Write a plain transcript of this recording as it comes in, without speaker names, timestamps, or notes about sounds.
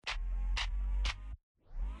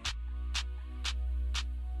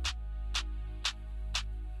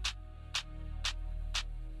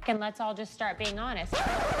and let's all just start being honest.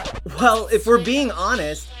 Well, if we're being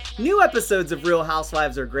honest, new episodes of Real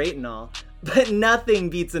Housewives are great and all, but nothing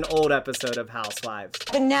beats an old episode of Housewives.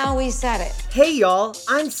 But now we said it. Hey y'all,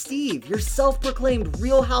 I'm Steve, your self-proclaimed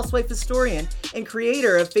Real Housewife historian and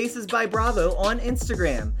creator of Faces by Bravo on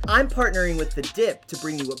Instagram. I'm partnering with The Dip to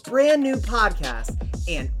bring you a brand new podcast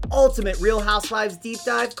and ultimate Real Housewives deep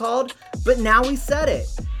dive called But Now We Said It.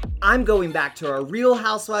 I'm going back to our Real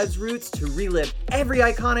Housewives roots to relive every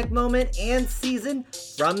iconic moment and season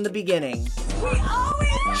from the beginning. We always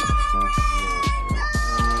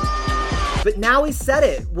But Now We Said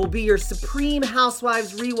It will be your supreme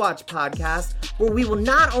Housewives rewatch podcast where we will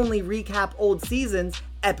not only recap old seasons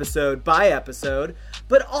episode by episode,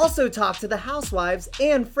 but also talk to the housewives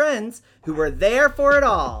and friends who were there for it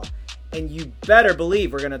all. And you better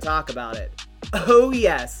believe we're going to talk about it. Oh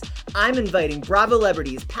yes, I'm inviting Bravo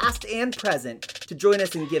celebrities past and present to join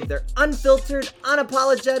us and give their unfiltered,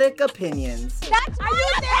 unapologetic opinions. That's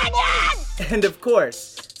my opinion! And of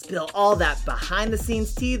course, spill all that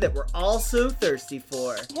behind-the-scenes tea that we're all so thirsty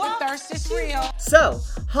for. What? The thirst is real. So,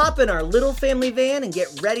 hop in our little family van and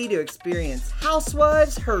get ready to experience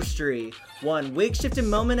Housewives herstory, one wig-shifting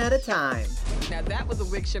moment at a time. Now that was a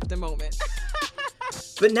wig-shifting moment.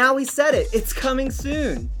 But Now We Said It, it's coming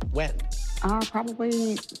soon. When?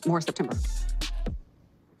 Probably more September.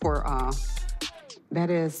 That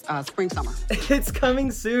is spring, summer. It's coming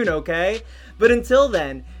soon, okay? But until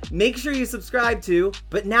then, make sure you subscribe to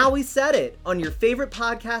But Now We Said It on your favorite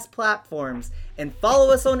podcast platforms and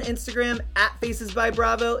follow us on Instagram at Faces by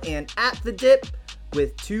Bravo and at The Dip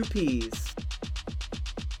with 2 P's.